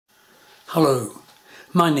Hello,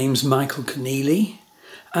 my name's Michael Conneely,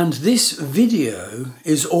 and this video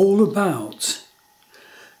is all about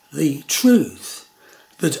the truth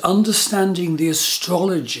that understanding the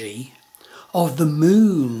astrology of the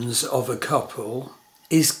moons of a couple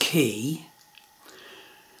is key,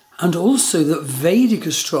 and also that Vedic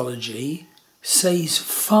astrology says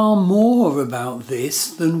far more about this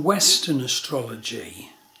than Western astrology.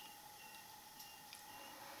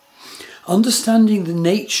 Understanding the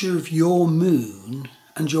nature of your moon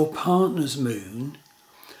and your partner's moon,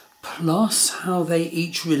 plus how they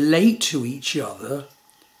each relate to each other,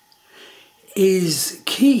 is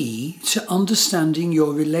key to understanding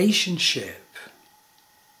your relationship.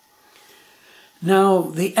 Now,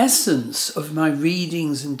 the essence of my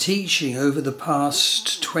readings and teaching over the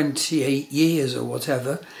past 28 years or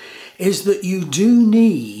whatever is that you do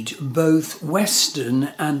need both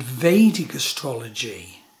Western and Vedic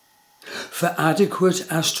astrology for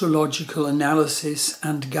adequate astrological analysis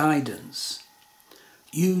and guidance.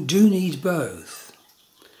 You do need both.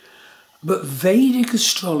 But Vedic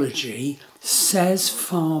astrology says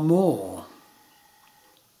far more.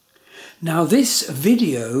 Now, this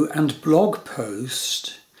video and blog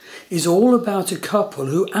post is all about a couple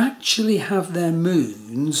who actually have their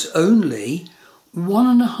moons only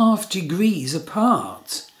 1.5 degrees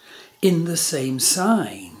apart in the same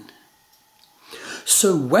sign.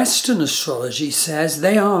 So Western astrology says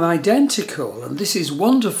they are identical and this is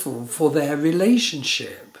wonderful for their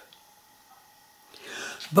relationship.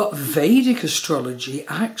 But Vedic astrology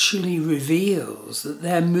actually reveals that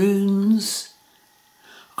their moons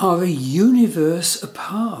are a universe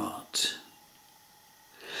apart.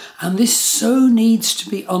 And this so needs to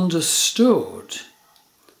be understood.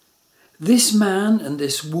 This man and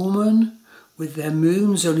this woman, with their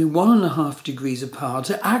moons only 1.5 degrees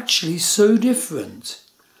apart, are actually so different.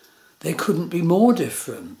 They couldn't be more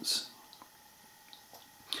different.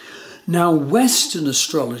 Now, Western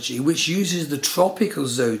astrology, which uses the tropical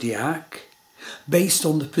zodiac, based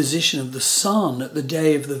on the position of the sun at the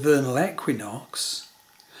day of the vernal equinox,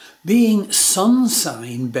 being sun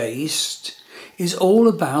sign based, is all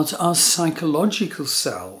about our psychological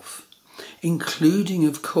self, including,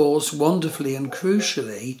 of course, wonderfully and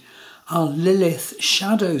crucially, our Lilith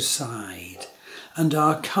shadow side and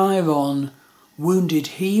our Chiron wounded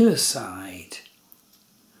healer side.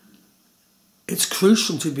 It's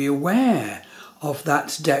crucial to be aware of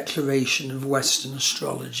that declaration of Western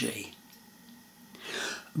astrology.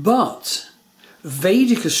 But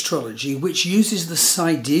Vedic astrology, which uses the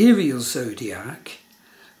sidereal zodiac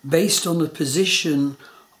based on the position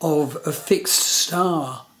of a fixed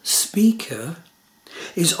star speaker,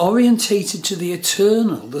 is orientated to the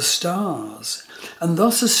eternal, the stars, and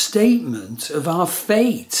thus a statement of our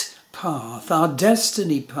fate path, our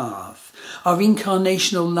destiny path, our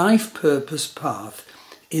incarnational life purpose path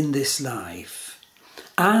in this life,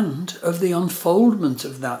 and of the unfoldment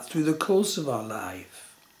of that through the course of our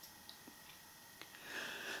life.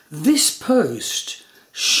 This post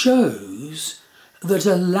shows that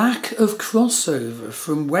a lack of crossover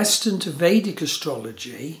from Western to Vedic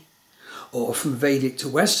astrology, or from Vedic to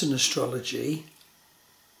Western astrology,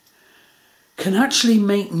 can actually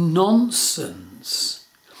make nonsense.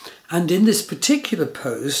 And in this particular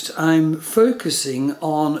post, I'm focusing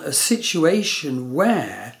on a situation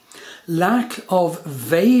where lack of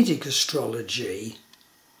Vedic astrology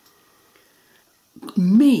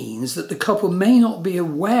means that the couple may not be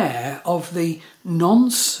aware of the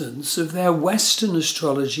nonsense of their Western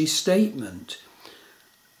astrology statement.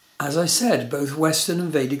 As I said, both Western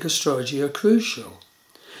and Vedic astrology are crucial,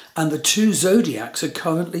 and the two zodiacs are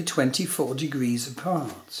currently 24 degrees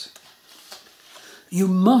apart. You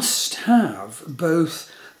must have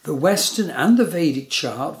both the Western and the Vedic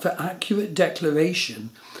chart for accurate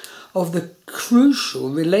declaration of the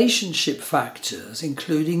crucial relationship factors,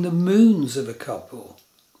 including the moons of a couple.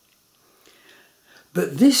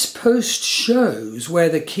 But this post shows where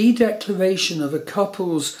the key declaration of a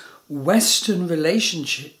couple's Western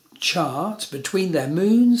relationship chart between their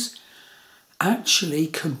moons actually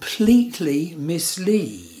completely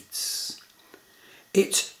misleads.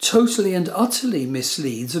 It totally and utterly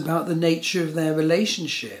misleads about the nature of their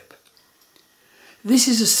relationship. This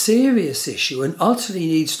is a serious issue and utterly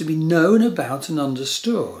needs to be known about and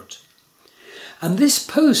understood. And this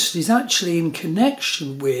post is actually in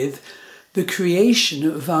connection with the creation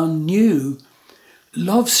of our new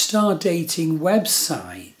Love Star Dating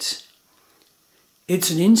website. It's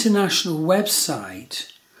an international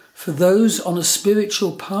website for those on a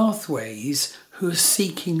spiritual pathways who are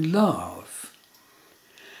seeking love.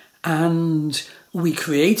 And we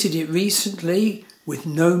created it recently with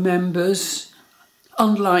no members,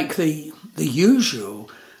 unlike the usual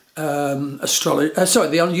unlike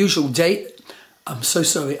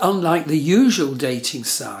the usual dating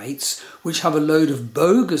sites, which have a load of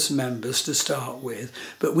bogus members to start with,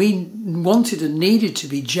 but we wanted and needed to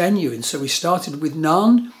be genuine, so we started with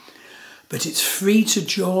none. But it's free to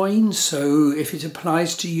join, so if it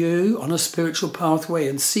applies to you on a spiritual pathway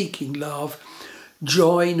and seeking love,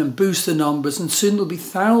 join and boost the numbers, and soon there'll be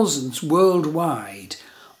thousands worldwide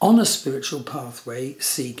on a spiritual pathway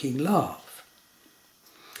seeking love.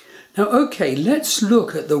 Now, okay, let's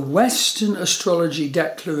look at the Western astrology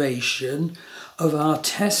declaration of our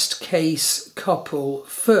test case couple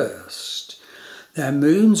first. Their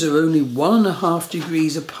moons are only 1.5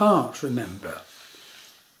 degrees apart, remember.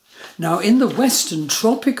 Now, in the Western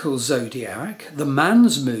tropical zodiac, the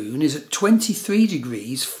man's moon is at 23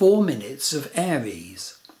 degrees 4 minutes of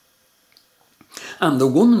Aries. And the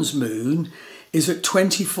woman's moon is at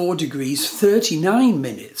 24 degrees 39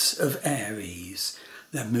 minutes of Aries.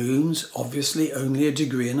 Their moons obviously only 1.5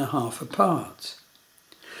 degrees apart.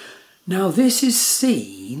 Now, this is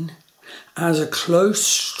seen as a close,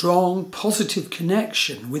 strong, positive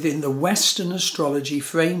connection within the Western astrology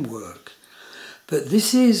framework. But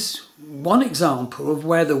this is one example of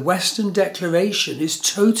where the Western declaration is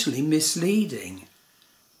totally misleading.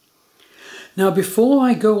 Now, before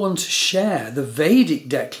I go on to share the Vedic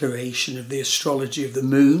declaration of the astrology of the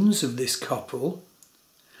moons of this couple,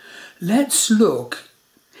 let's look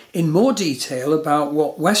in more detail about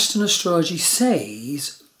what Western astrology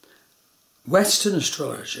says, Western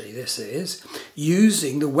astrology this is,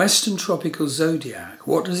 using the Western tropical zodiac.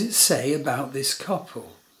 What does it say about this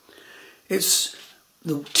couple?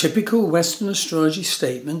 The typical Western astrology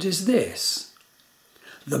statement is this: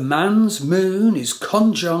 the man's moon is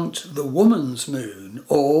conjunct the woman's moon,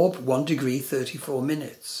 orb 1 degree 34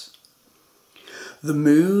 minutes. The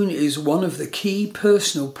moon is one of the key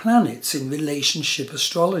personal planets in relationship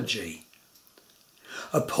astrology.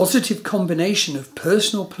 A positive combination of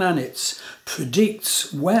personal planets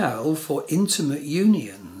predicts well for intimate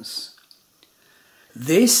unions.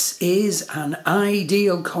 This is an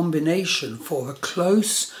ideal combination for a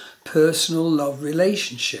close personal love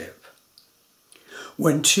relationship.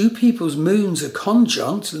 When two people's moons are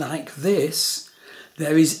conjunct like this,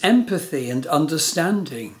 there is empathy and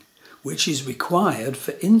understanding, which is required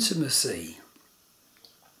for intimacy.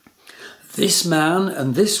 This man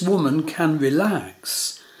and this woman can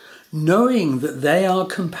relax, knowing that they are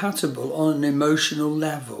compatible on an emotional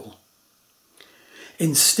level.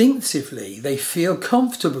 Instinctively, they feel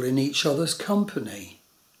comfortable in each other's company.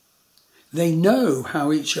 They know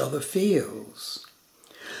how each other feels.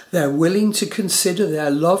 They're willing to consider their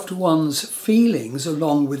loved one's feelings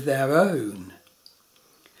along with their own.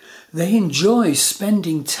 They enjoy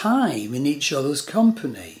spending time in each other's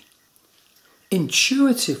company.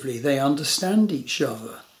 Intuitively, they understand each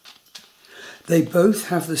other. They both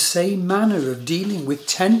have the same manner of dealing with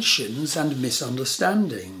tensions and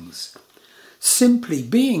misunderstandings. Simply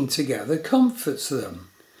being together comforts them.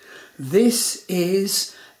 This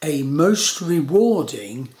is a most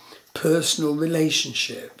rewarding personal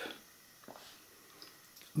relationship.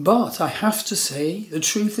 But I have to say, the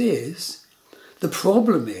truth is, the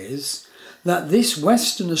problem is that this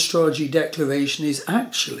Western astrology declaration is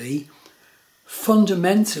actually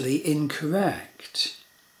fundamentally incorrect.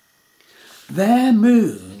 Their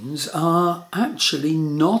moons are actually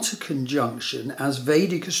not a conjunction as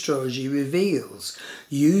Vedic astrology reveals,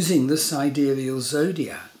 using the sidereal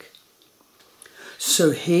zodiac.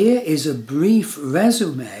 So here is a brief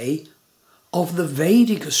resume of the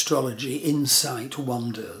Vedic astrology insight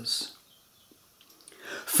wonders.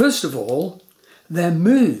 First of all, their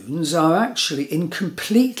moons are actually in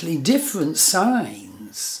completely different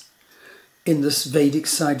signs in this Vedic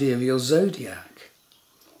sidereal zodiac.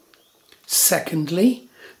 Secondly,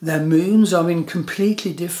 their moons are in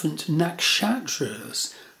completely different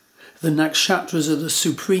nakshatras. The nakshatras are the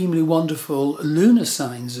supremely wonderful lunar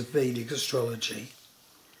signs of Vedic astrology.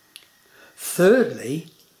 Thirdly,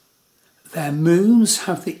 their moons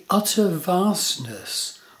have the utter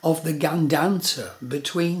vastness of the Gandanta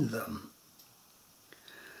between them.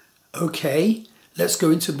 Okay, let's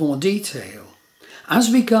go into more detail.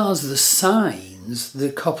 As regards the signs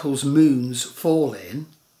the couple's moons fall in,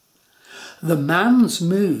 the man's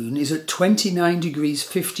moon is at 29 degrees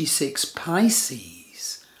 56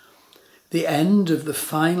 Pisces, the end of the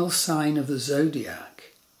final sign of the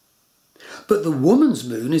zodiac. But the woman's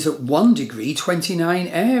moon is at 1 degree 29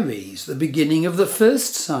 Aries, the beginning of the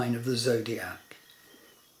first sign of the zodiac.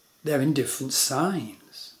 They're in different signs.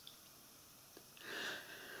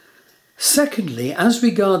 Secondly, as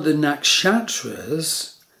regard the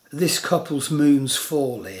nakshatras, this couple's moons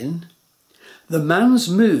fall in. The man's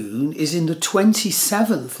moon is in the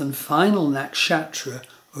 27th and final nakshatra,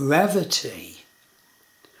 Revati.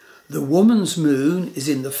 The woman's moon is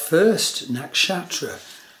in the first nakshatra,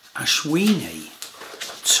 Ashwini.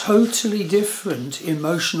 Totally different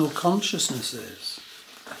emotional consciousnesses.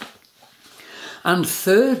 And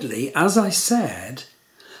thirdly, as I said,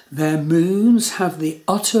 their moons have the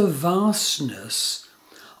utter vastness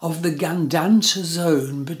of the Gandanta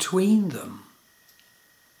zone between them.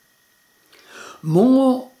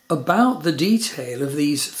 More about the detail of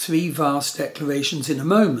these three vast declarations in a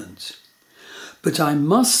moment, but I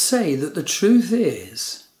must say that the truth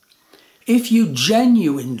is, if you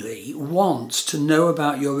genuinely want to know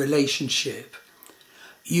about your relationship,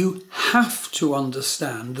 you have to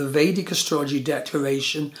understand the Vedic Astrology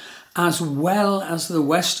Declaration as well as the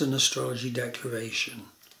Western Astrology Declaration.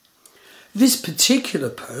 This particular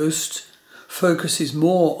post focuses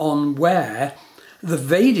more on where the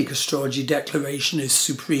Vedic Astrology Declaration is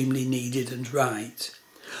supremely needed and right.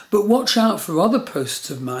 But watch out for other posts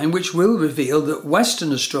of mine which will reveal that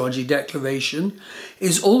Western Astrology Declaration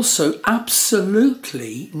is also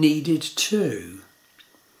absolutely needed too.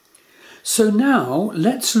 So now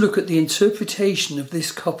let's look at the interpretation of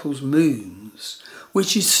this couple's moons,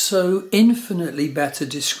 which is so infinitely better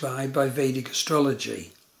described by Vedic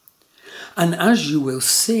astrology. And as you will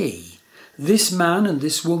see, this man and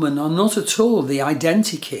this woman are not at all the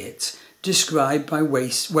identikit described by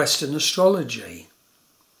Western astrology.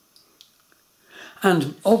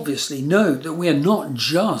 And obviously note that we are not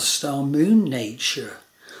just our moon nature.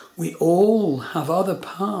 We all have other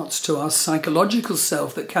parts to our psychological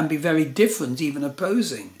self that can be very different, even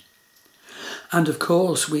opposing. And of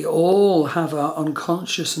course, we all have our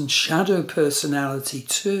unconscious and shadow personality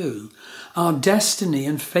too, our destiny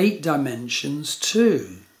and fate dimensions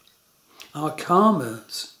too, our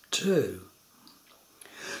karmas too.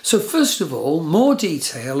 So first of all, more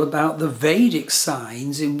detail about the Vedic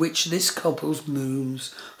signs in which this couple's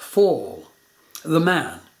moons fall. The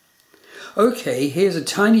man. Okay, here's a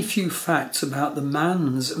tiny few facts about the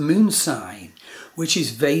man's moon sign, which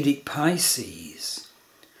is Vedic Pisces.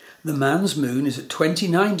 The man's moon is at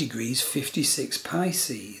 29 degrees 56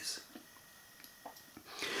 Pisces.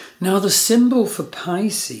 Now the symbol for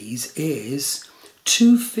Pisces is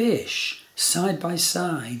two fish side by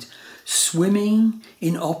side, swimming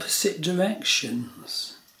in opposite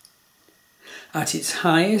directions. At its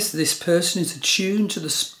highest, this person is attuned to the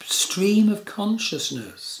stream of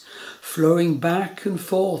consciousness, flowing back and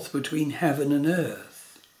forth between heaven and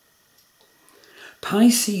earth.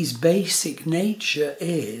 Pisces' basic nature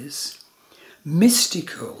is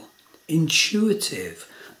mystical,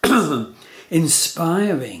 intuitive,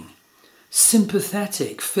 inspiring,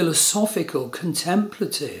 sympathetic, philosophical,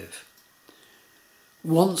 contemplative,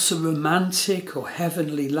 wants a romantic or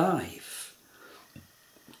heavenly life,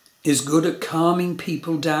 is good at calming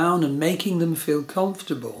people down and making them feel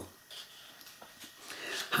comfortable,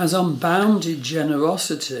 has unbounded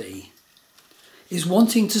generosity, is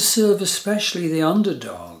wanting to serve especially the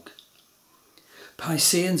underdog.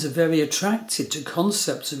 Pisceans are very attracted to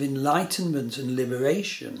concepts of enlightenment and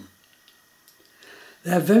liberation.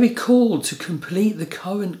 They are very called to complete the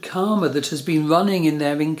current karma that has been running in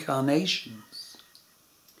their incarnations.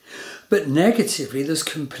 But negatively, there's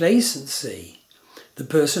complacency. The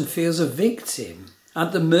person feels a victim,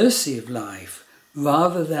 at the mercy of life,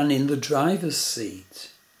 rather than in the driver's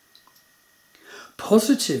seat.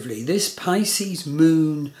 Positively, this Pisces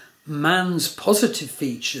moon man's positive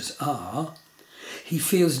features are: he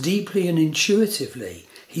feels deeply and intuitively,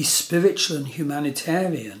 he's spiritual and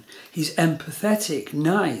humanitarian, he's empathetic,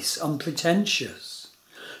 nice, unpretentious,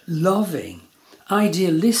 loving,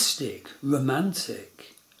 idealistic, romantic.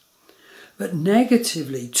 But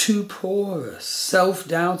negatively, too porous,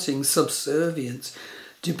 self-doubting, subservient,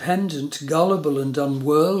 dependent, gullible and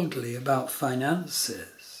unworldly about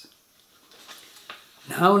finances.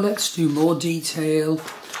 Now let's do more detail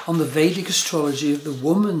on the Vedic astrology of the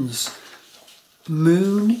woman's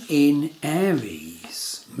moon in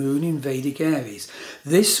Aries. Moon in Vedic Aries.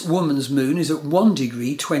 This woman's moon is at 1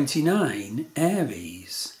 degree 29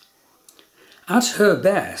 Aries. At her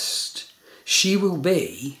best, she will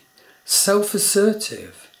be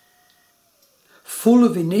self-assertive, full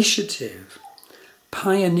of initiative,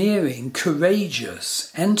 pioneering,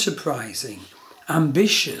 courageous, enterprising,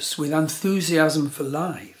 ambitious, with enthusiasm for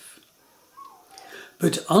life.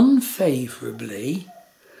 But unfavourably,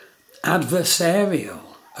 adversarial,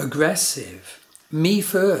 aggressive, me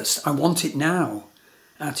first, I want it now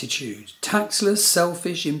attitude, tactless,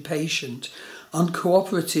 selfish, impatient,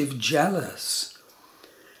 uncooperative, jealous,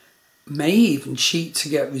 may even cheat to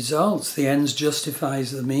get results. The ends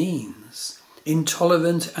justifies the means.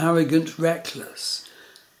 Intolerant, arrogant, reckless,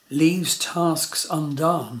 leaves tasks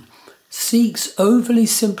undone, seeks overly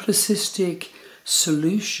simplistic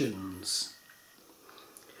solutions.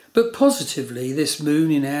 But positively, this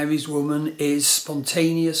moon in Aries woman is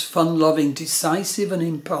spontaneous, fun-loving, decisive and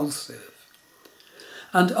impulsive.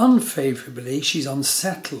 And unfavourably, she's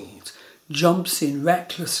unsettled, jumps in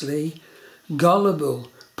recklessly,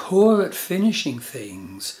 gullible, poor at finishing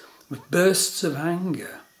things, with bursts of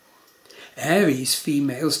anger. Aries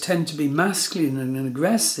females tend to be masculine and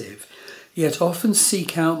aggressive, yet often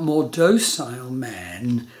seek out more docile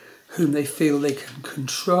men whom they feel they can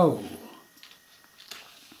control.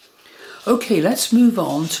 Okay, let's move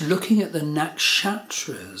on to looking at the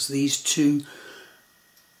Nakshatras these two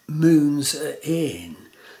moons are in.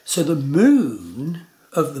 So the moon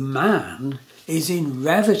of the man is in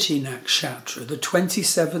Revati Nakshatra, the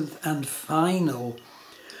 27th and final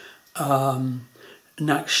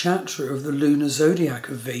nakshatra of the lunar zodiac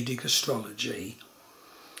of Vedic astrology.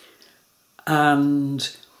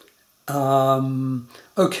 And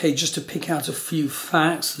okay, just to pick out a few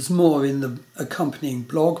facts, there's more in the accompanying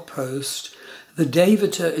blog post. The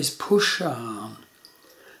Devata is Pushan.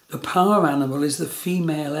 The power animal is the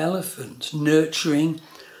female elephant, nurturing,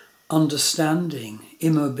 understanding,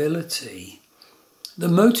 immobility. The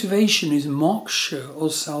motivation is moksha or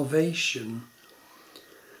salvation.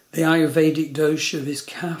 The Ayurvedic dosha is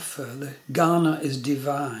kapha, the gana is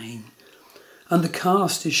divine, and the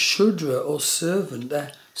caste is shudra or servant.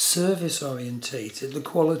 They're service orientated, the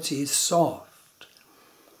quality is soft.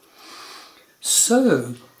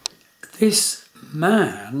 So this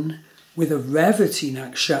man with a Revati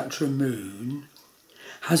nakshatra moon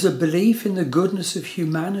has a belief in the goodness of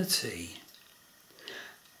humanity.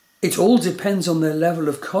 It all depends on their level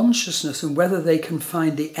of consciousness and whether they can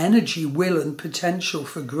find the energy, will and potential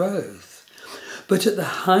for growth. But at the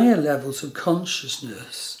higher levels of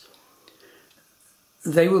consciousness,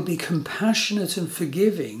 they will be compassionate and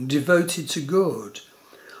forgiving, devoted to good,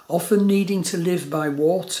 often needing to live by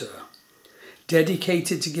water,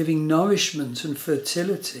 dedicated to giving nourishment and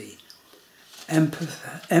fertility,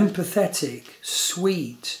 empathetic,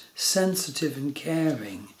 sweet, sensitive and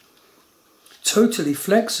caring, totally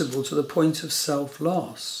flexible to the point of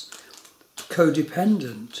self-loss,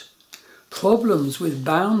 codependent, problems with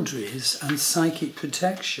boundaries and psychic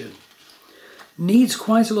protection, needs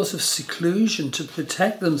quite a lot of seclusion to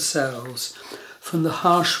protect themselves from the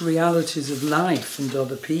harsh realities of life and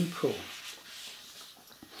other people.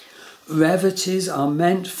 Revatis are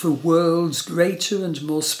meant for worlds greater and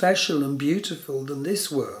more special and beautiful than this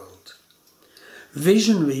world,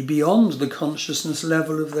 visionary beyond the consciousness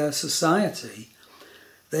level of their society.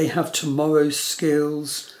 They have tomorrow's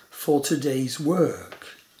skills for today's work.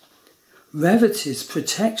 Revatis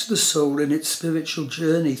protect the soul in its spiritual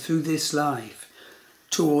journey through this life,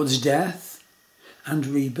 towards death and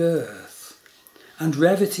rebirth. And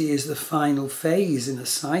Revati is the final phase in a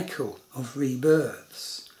cycle of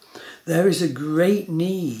rebirths. There is a great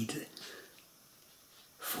need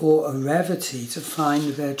for a Revati to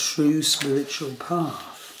find their true spiritual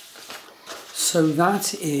path. So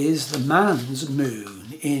that is the man's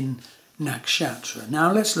moon in Nakshatra.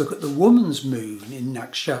 Now let's look at the woman's moon in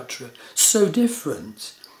Nakshatra. So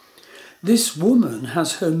different. This woman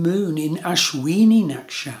has her moon in Ashwini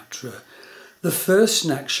Nakshatra, the first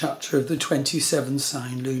nakshatra of the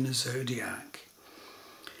 27-sign lunar zodiac.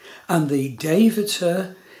 And the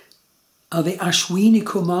Devata are the Ashwini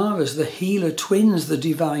Kumaras, the healer twins, the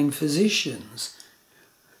divine physicians.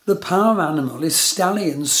 The power animal is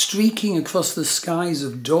stallions streaking across the skies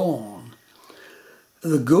of dawn.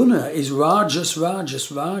 The guna is Rajas,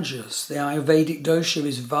 Rajas, Rajas. The Ayurvedic dosha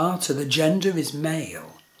is Vata. The gender is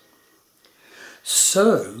male.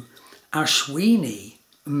 So, Ashwini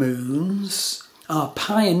moons are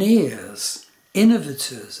pioneers,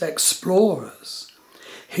 innovators, explorers.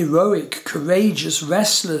 Heroic, courageous,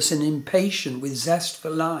 restless and impatient with zest for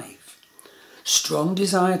life. Strong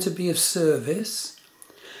desire to be of service.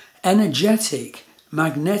 Energetic,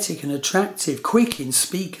 magnetic and attractive, quick in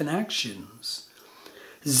speak and actions.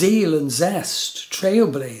 Zeal and zest,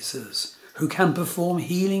 trailblazers who can perform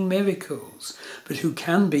healing miracles, but who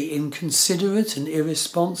can be inconsiderate and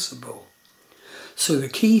irresponsible. So the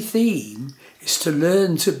key theme is to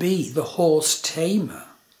learn to be the horse tamer.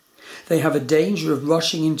 They have a danger of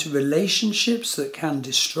rushing into relationships that can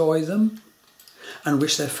destroy them and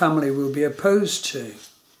which their family will be opposed to,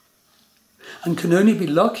 and can only be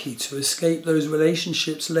lucky to escape those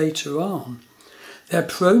relationships later on. They're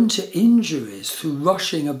prone to injuries through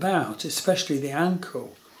rushing about, especially the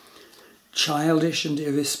ankle, childish and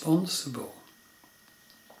irresponsible.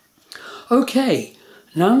 Okay,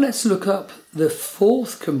 now let's look up the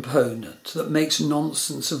fourth component that makes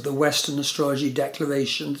nonsense of the Western astrology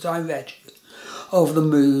declaration that I read you of the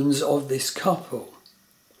moons of this couple.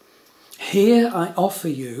 Here I offer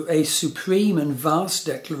you a supreme and vast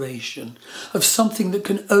declaration of something that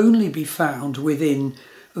can only be found within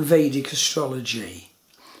Vedic astrology.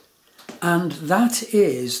 And that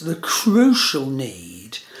is the crucial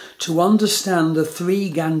need to understand the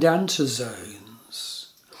three Gandanta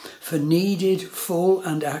zones for needed full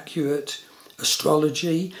and accurate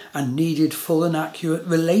astrology and needed full and accurate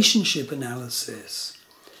relationship analysis.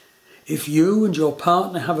 If you and your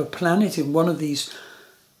partner have a planet in one of these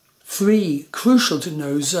three crucial to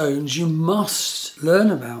know zones, you must learn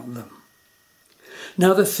about them.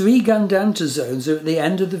 Now, the three Gandanta zones are at the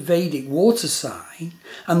end of the Vedic water sign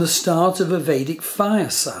and the start of a Vedic fire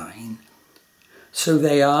sign. So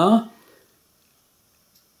they are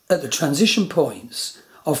at the transition points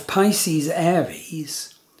of Pisces,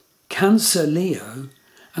 Aries, Cancer, Leo,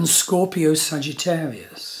 and Scorpio,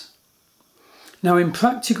 Sagittarius. Now, in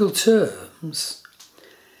practical terms,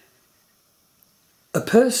 a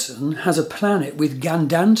person has a planet with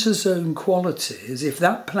Gandanta zone qualities if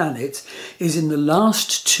that planet is in the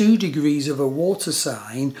last 2 degrees of a water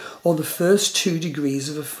sign or the first 2 degrees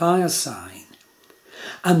of a fire sign.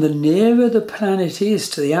 And the nearer the planet is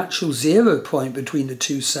to the actual 0 point between the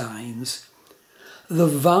two signs, the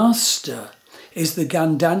vaster is the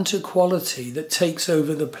Gandanta quality that takes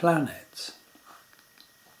over the planet.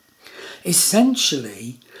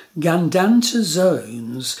 Essentially, Gandanta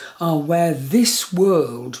zones are where this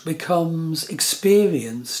world becomes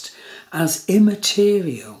experienced as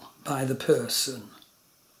immaterial by the person.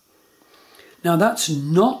 Now, that's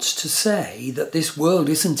not to say that this world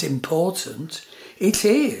isn't important. It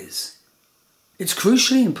is. It's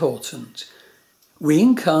crucially important. We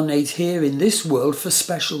incarnate here in this world for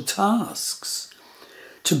special tasks,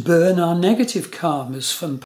 to burn our negative karmas from